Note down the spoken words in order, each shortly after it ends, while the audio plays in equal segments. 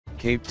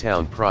Cape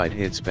Town Pride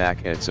hits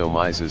back at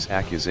Somizi's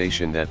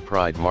accusation that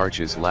Pride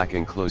marches lack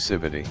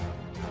inclusivity.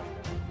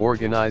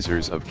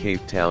 Organizers of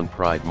Cape Town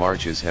Pride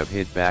marches have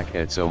hit back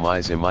at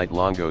Somizi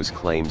Mhlongo's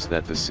claims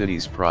that the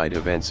city's Pride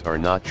events are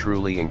not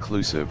truly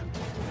inclusive,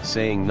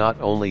 saying not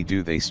only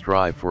do they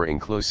strive for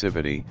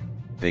inclusivity,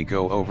 they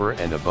go over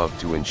and above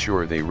to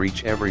ensure they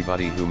reach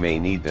everybody who may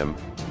need them,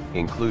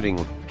 including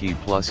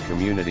LGBTQI+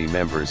 community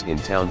members in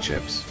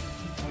townships.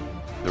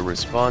 The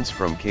response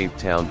from Cape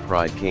Town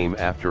Pride came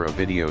after a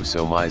video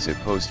Somizi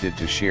posted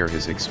to share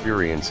his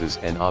experiences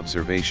and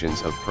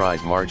observations of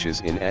Pride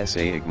marches in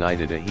SA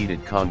ignited a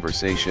heated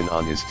conversation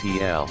on his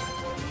TL.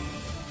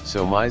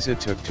 Somizi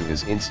took to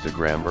his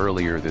Instagram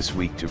earlier this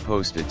week to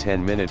post a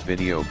 10-minute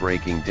video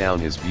breaking down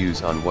his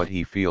views on what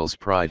he feels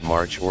Pride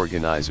March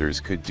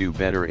organizers could do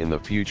better in the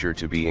future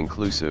to be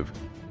inclusive,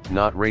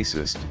 not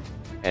racist,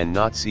 and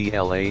not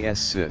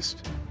classist.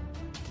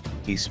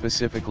 He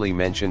specifically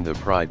mentioned the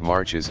Pride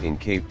marches in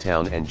Cape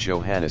Town and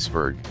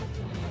Johannesburg.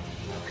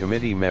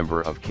 Committee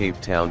member of Cape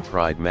Town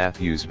Pride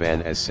Matthews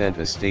Van Es sent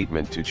a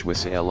statement to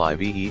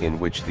LGBTQI in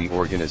which the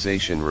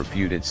organization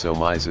refuted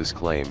Somizi's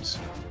claims.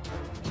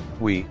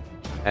 "We,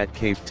 at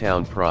Cape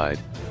Town Pride,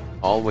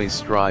 always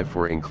strive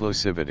for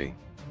inclusivity.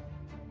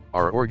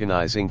 Our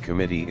organizing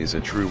committee is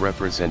a true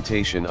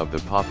representation of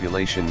the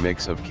population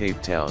mix of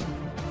Cape Town.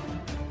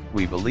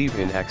 We believe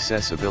in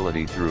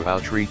accessibility through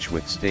outreach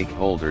with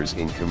stakeholders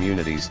in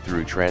communities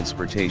through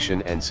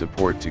transportation and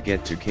support to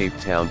get to Cape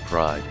Town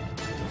Pride.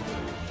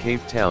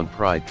 Cape Town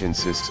Pride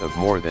consists of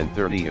more than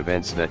 30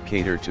 events that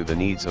cater to the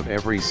needs of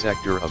every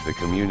sector of the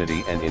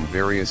community and in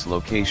various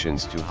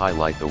locations to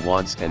highlight the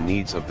wants and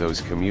needs of those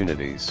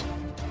communities.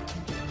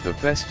 The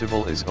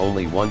festival is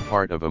only one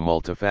part of a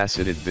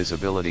multifaceted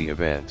visibility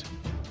event.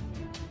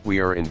 We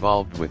are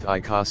involved with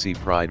Ikasi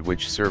Pride,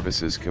 which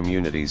services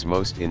communities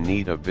most in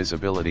need of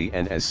visibility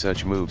and as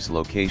such moves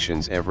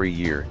locations every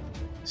year,"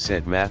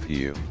 said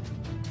Matthew.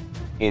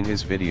 In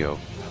his video,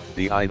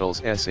 the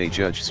Idol's SA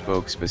judge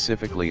spoke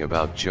specifically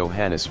about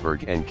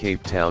Johannesburg and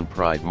Cape Town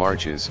Pride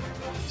marches,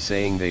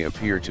 saying they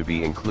appear to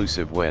be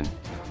inclusive when,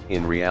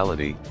 in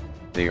reality,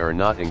 they are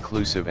not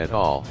inclusive at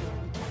all.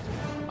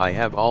 "I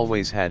have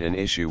always had an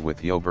issue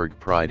with Joburg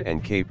Pride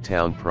and Cape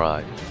Town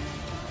Pride.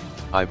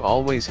 I've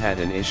always had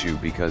an issue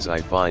because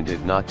I find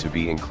it not to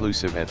be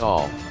inclusive at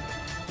all.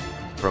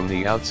 From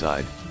the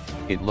outside,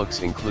 it looks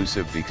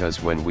inclusive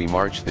because when we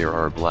march there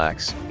are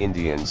blacks,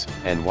 Indians,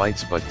 and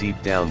whites, but deep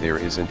down there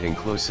isn't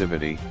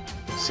inclusivity,"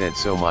 said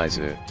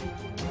Somizi.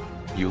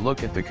 "You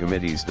look at the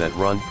committees that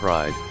run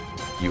Pride,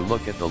 you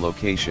look at the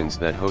locations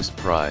that host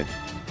Pride,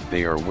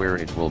 they are where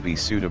it will be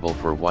suitable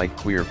for white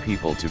queer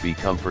people to be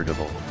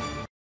comfortable."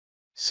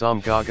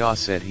 Mhlongo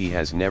said he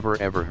has never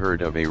ever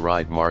heard of a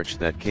Pride march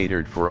that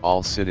catered for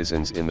all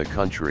citizens in the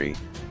country,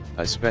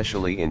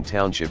 especially in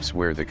townships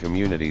where the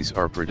communities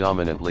are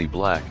predominantly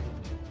black.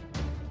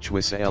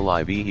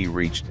 LGBTQI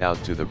reached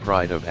out to the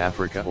Pride of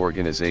Africa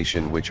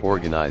organization, which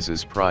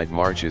organizes Pride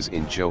marches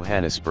in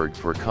Johannesburg,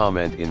 for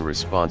comment in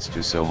response to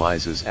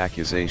Somizi's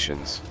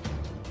accusations.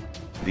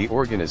 The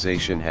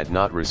organization had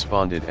not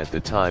responded at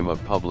the time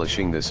of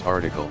publishing this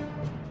article.